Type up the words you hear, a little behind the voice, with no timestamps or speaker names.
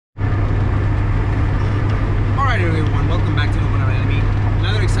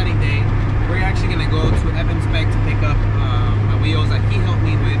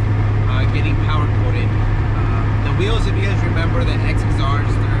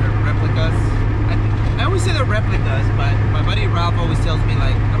replicas, but my buddy Ralph always tells me,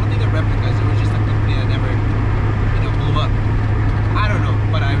 like, I don't think they're replicas. They were just a company that never, you know, blew up. I don't know,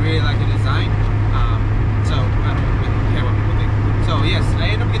 but I really like the design. So I don't really care what people think. So yes,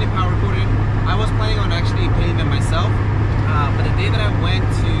 I ended up getting powder coated. I was planning on actually painting them myself, but the day that I went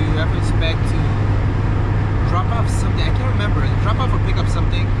to FMSPEC to drop off something, I can't remember, drop off or pick up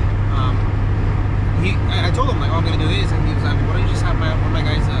something. I told him, like, oh, I'm gonna do this, and he was like, why don't you just have one of my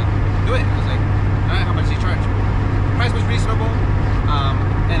guys do it? I was like, all right, how much do you charge? The price was reasonable,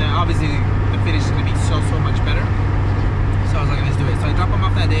 and obviously the finish is gonna be so much better. So I was like, let's do it. So I dropped them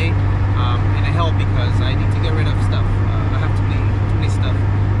off that day, and it helped because I need to get rid of stuff. I have too many stuff.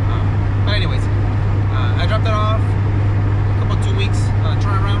 But anyways, I dropped it off. A couple 2 weeks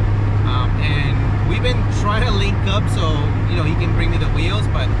turnaround, and we've been trying to link up so you know he can bring me the wheels,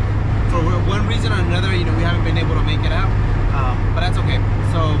 but for one reason or another, you know, we haven't been able to make it out. But that's okay.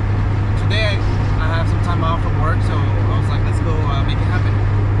 So today I have some time off from work, so I was like, let's go make it happen.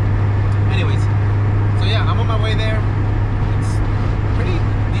 Anyways, so yeah, I'm on my way there. It's a pretty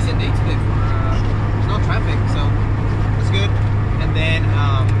decent day today for there's no traffic, so it's good. And then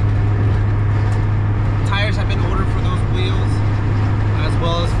tires have been ordered for those wheels, as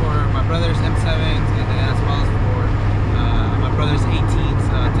well as for my brother's M7s, and then as well as for my brother's 18s,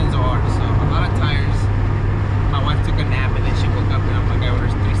 10s. So a lot of tires. My wife took a nap and then she woke up and I'm like, I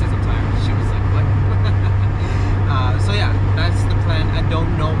ordered 3 sets of tires. She was like, what? So yeah, that's the plan. I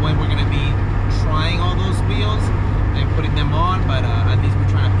don't know when we're gonna be trying all those wheels and putting them on, but at least we're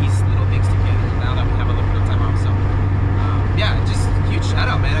trying to piece little things together now that we have a little bit of time off. So yeah, just huge shout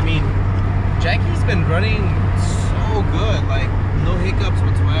out, man. I mean, Jackie's been running so good, like no hiccups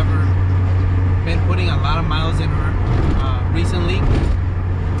whatsoever. Been putting a lot of miles in her recently,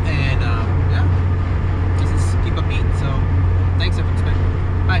 and yeah, just keep a beat. So thanks, FMSPEC.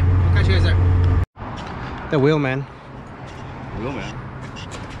 All right, we'll catch you guys there. The wheelman. Wheelman.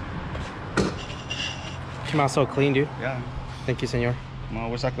 Came out so clean, dude. Yeah. Thank you, senor. I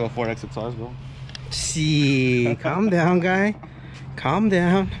wish I could afford XXRs, bro. See, calm down, guy. Calm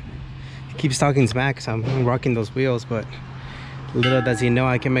down. He keeps talking smack because I'm rocking those wheels, but little does he know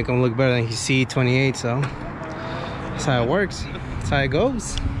I can make him look better than his C28, so that's how it works. That's how it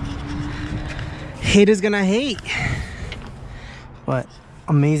goes. Haters gonna hate. But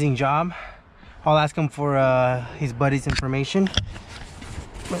amazing job. I'll ask him for his buddy's information.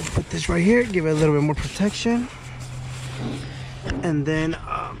 Let's put this right here, give it a little bit more protection. And then,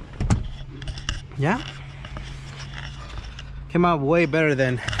 yeah. Came out way better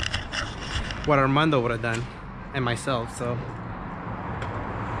than what Armando would have done and myself, so.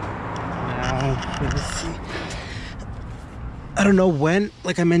 Now, let's see. I don't know when,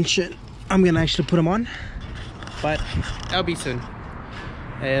 like I mentioned, I'm gonna actually put them on, but that'll be soon.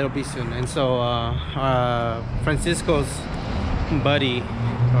 It'll be soon. And so Francisco's buddy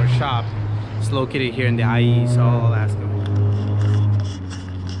or shop is located here in the IE, so I'll ask him.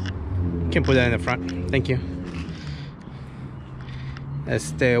 Can put that in the front. Thank you.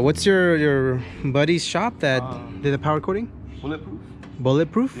 What's your buddy's shop that did the powder coating? Bulletproof.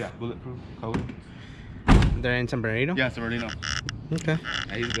 Bulletproof? Yeah, bulletproof coat. They're in San Bernardino? Yeah, San Bernardino. Okay.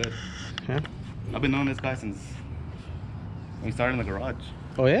 Yeah, he's good. Yeah. I've been knowing this guy since when we started in the garage.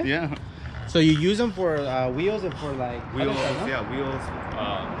 Oh yeah? Yeah. So you use them for wheels and for like Wheels, stuff, huh? yeah, wheels,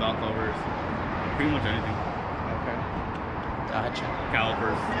 dock covers, pretty much anything. Okay. Gotcha.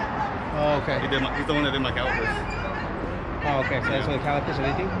 Calipers. Oh, okay. He's the one that did my calipers. Oh, okay. So that's what the calipers and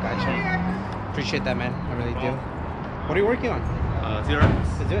everything? Gotcha. Appreciate that, man. I really do. What are you working on? CRX.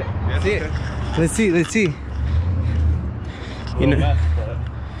 Let's do it. Yeah, Let's see it. Let's see. Let's see.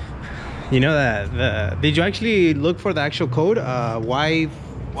 You know that did you actually look for the actual code?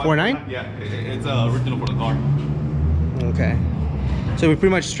 Y49? Yeah, it's original for the car. Okay. So we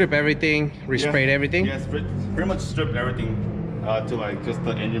pretty much strip everything, resprayed everything? Yes, pretty much stripped everything to like just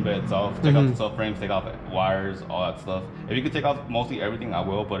the engine bed itself. Take out the subframes, take out the wires, all that stuff. If you could take out mostly everything, I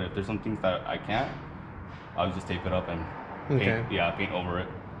will. But if there's some things that I can't, I'll just tape it up and paint, paint over it.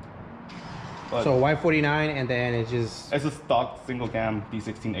 But so Y49, and then it's just... It's a stock single cam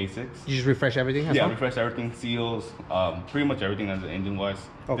D16 A6. You just refresh everything? Yeah, refresh everything, seals, pretty much everything as engine wise.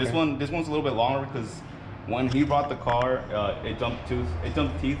 Okay. This one's a little bit longer because when he brought the car, it jumped teeth. It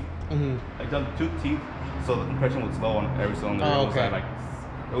jumped 2 teeth, so the compression was slow on every cylinder. Oh, okay.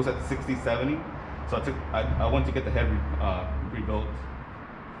 It was at 60, 70. So I went to get the head rebuilt,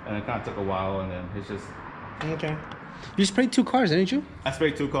 and it kind of took a while, and then it's just... Okay. You sprayed 2 cars, didn't you? I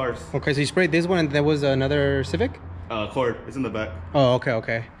sprayed 2 cars. Okay, so you sprayed this one, and there was another Civic? Cord. It's in the back. Oh, okay,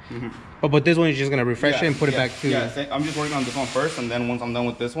 okay. But this one is just gonna refresh it and put it back to... Yeah, I'm just working on this one first, and then once I'm done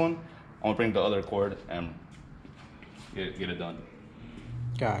with this one, I'm gonna bring the other cord and get it done.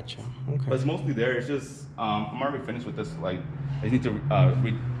 Gotcha. Okay. But it's mostly there. It's just I'm already finished with this. Like I just need to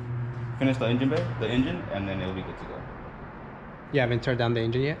finish the engine bay, and then it'll be good to go. You haven't turned down the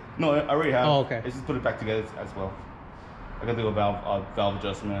engine yet? No, I already have. Oh, okay. I just put it back together as well. I got to do a valve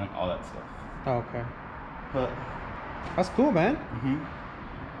adjustment, all that stuff. Oh, okay. But that's cool, man.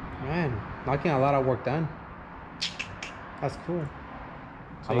 Man, not getting a lot of work done. That's cool.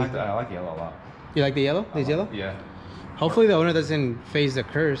 So I like yellow a lot. You like the yellow? This yellow? Yeah. Hopefully the owner doesn't phase the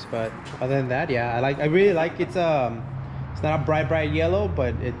curves, but other than that, yeah, I really like it's not a bright yellow,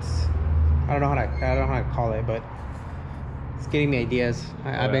 but it's I don't know how to call it, but it's getting me ideas.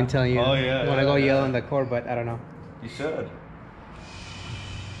 I've been telling you I want to go yellow in the core, but I don't know. You should.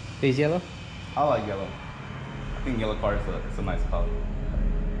 This yellow? I like yellow. I think yellow car is a nice color.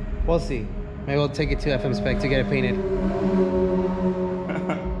 We'll see. Maybe we'll take it to FMSPEC to get it painted.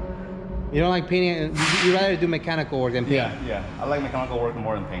 You don't like painting? You rather do mechanical work than paint? Yeah. I like mechanical work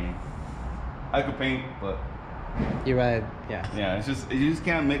more than painting. I could paint, but you rather, yeah. It's just you just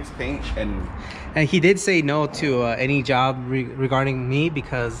can't mix paint and. And he did say no to any job regarding me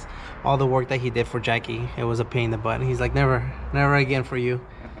because all the work that he did for Jackie, it was a pain in the butt. He's like, never again for you.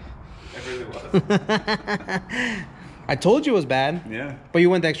 It really was. I told you it was bad. Yeah. But you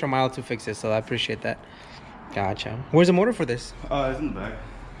went the extra mile to fix it, so I appreciate that. Gotcha. Where's the motor for this? It's in the back.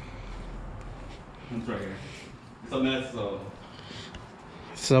 It's right here. It's a mess, so.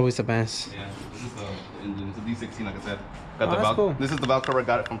 It's always a mess. Yeah, this is the engine. It's a D16, like I said. That's cool. This is the valve cover. I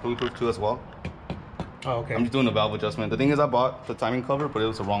got it from Foolproof too as well. Oh, okay. I'm just doing a valve adjustment. The thing is, I bought the timing cover, but it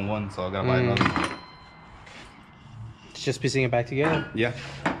was the wrong one, so I gotta buy another. It's just piecing it back together. Yeah,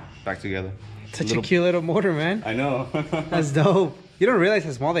 back together. Such a cute little motor, man. I know. That's dope. You don't realize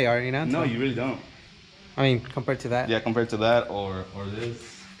how small they are, you know? No, you really don't. I mean, compared to that. Yeah, compared to that or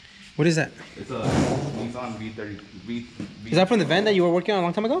this. What is that? It's a Nissan V30. Is that from the van that you were working on a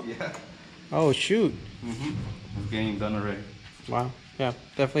long time ago? Yeah. Oh, shoot. It's getting done already. Wow. Yeah,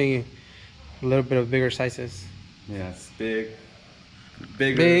 definitely a little bit of bigger sizes. Yeah, it's bigger.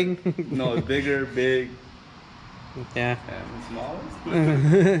 No, it's bigger, big. Yeah. And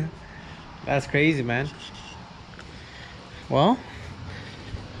small. That's crazy, man. Well,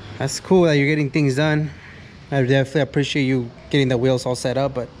 that's cool that you're getting things done. I definitely appreciate you getting the wheels all set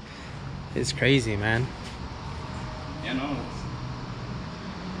up, but it's crazy, man. Yeah, no,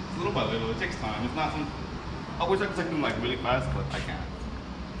 it's little by little. It takes time. It's not something. I wish I could take them like really fast, but I can't.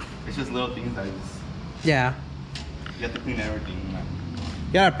 It's just little things that you have to clean everything.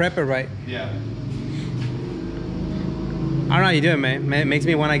 You gotta prep it right. Yeah. I don't know how you do it, man. It makes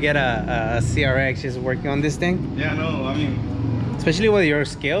me want to get a CRX just working on this thing. Yeah, no, I mean... Especially with your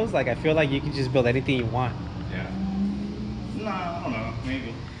skills, like I feel like you can just build anything you want. Yeah. Nah, I don't know,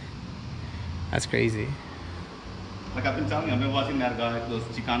 maybe. That's crazy. Like I've been telling you, I've been watching that guy, those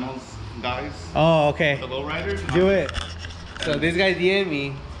Chicanos guys. Oh, okay. The lowriders. Do it. So this guy DM'd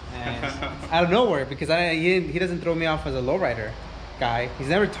me and out of nowhere because he doesn't throw me off as a lowrider guy. He's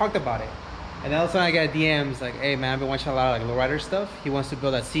never talked about it. And then all of a sudden I get a DM. He's like, "Hey man, I've been watching a lot of like lowrider stuff. He wants to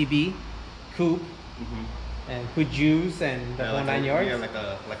build a CB coupe and put juice and the whole 9 yards." Yeah, like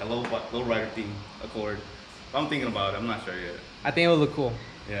a lowrider theme Accord. I'm thinking about it. I'm not sure yet. I think it would look cool.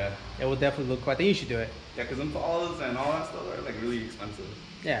 Yeah. It would definitely look cool. I think you should do it. Yeah, because Impalas and all that stuff are like really expensive.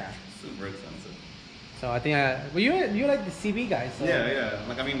 Yeah. Super expensive. So I think well you like the CB guy. So. Yeah.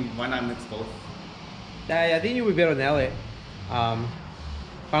 Like I mean, why not mix both? Yeah, I think you would be able to nail it.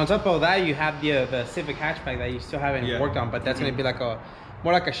 But on top of that, you have the Civic hatchback that you still haven't worked on, but that's gonna be like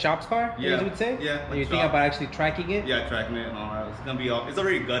more like a shop's car, you would say. Yeah. And you think about actually tracking it. Yeah, tracking it and all that. It's gonna be all. It's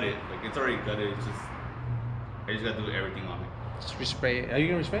already gutted. Like it's already gutted. It's just I just gotta do everything on it. Just respray it. Are you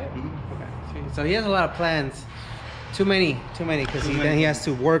gonna respray it? Okay. So he has a lot of plans. Too many, because then he has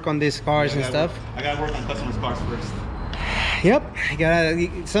to work on these cars and stuff. I gotta work on customers' cars first.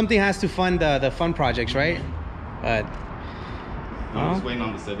 Yep. Something has to fund the fun projects, right? But. I'm just waiting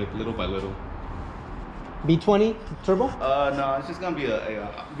on the Civic, little by little. B20 turbo? No, it's just gonna be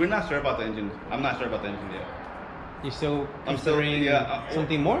we're not sure about the engine. I'm not sure about the engine yet. You still considering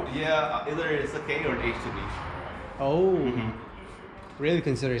something more? Yeah, either it's a K or an H2B. Oh, really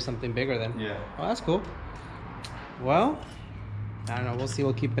consider something bigger then? Yeah. Oh, that's cool. Well, I don't know. We'll see.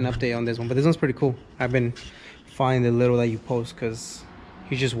 We'll keep an update on this one, but this one's pretty cool. I've been following the little that you post because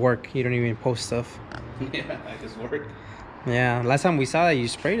you just work. You don't even post stuff. Yeah, I just work. Yeah, last time we saw that you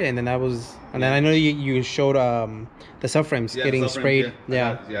sprayed it, and then then I know you showed the subframes getting sprayed.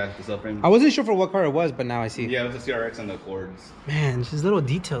 Yeah, the subframe. I wasn't sure for what car it was, but now I see. Yeah, it was the CRX and the Accords. Man, just little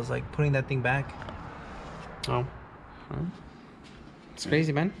details like putting that thing back. Oh, It's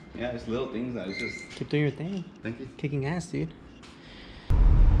crazy, man. Yeah, it's little things that it's just. Keep doing your thing. Thank you. Kicking ass, dude.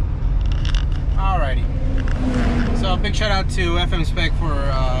 Alrighty. So big shout out to FMSPEC for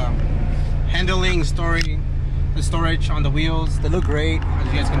handling the storage on the wheels. They look great, as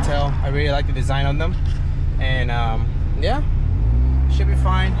you guys can tell. I really like the design on them, and yeah, should be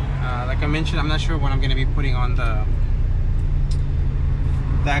fine. Like I mentioned, I'm not sure when I'm going to be putting on the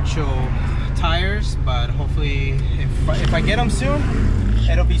actual tires, but hopefully if I get them soon,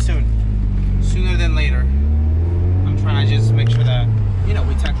 it'll be sooner than later. I'm trying to just make sure that, you know,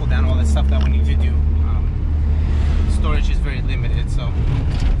 we tackle down all the stuff that we need to do. Storage is very limited, so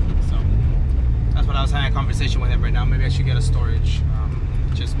that's what I was having a conversation with him right now. Maybe I should get a storage,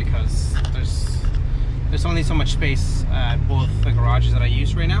 just because there's only so much space at both the garages that I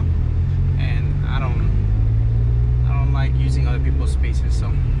use right now, and I don't like using other people's spaces.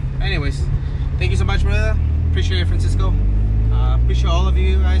 So anyways, thank you so much, brother. Appreciate it, Francisco. Appreciate all of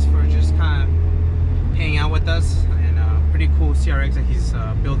you guys for just kind of hanging out with us, and pretty cool CRX that he's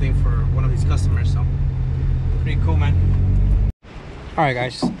building for one of his customers. So pretty cool, man. All right,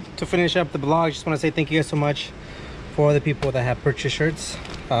 guys, to finish up the vlog, I just want to say thank you guys so much for all the people that have purchased shirts,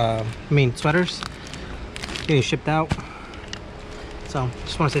 sweaters getting shipped out. So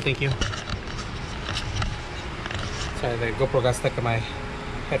just want to say thank you. Sorry, the GoPro got stuck in my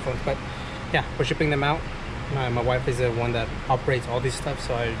headphones, but yeah, we're shipping them out. My wife is the one that operates all this stuff,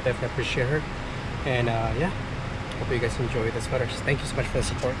 so I definitely appreciate her. And yeah, hope you guys enjoy the sweaters. Thank you so much for the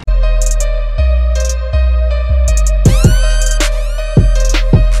support.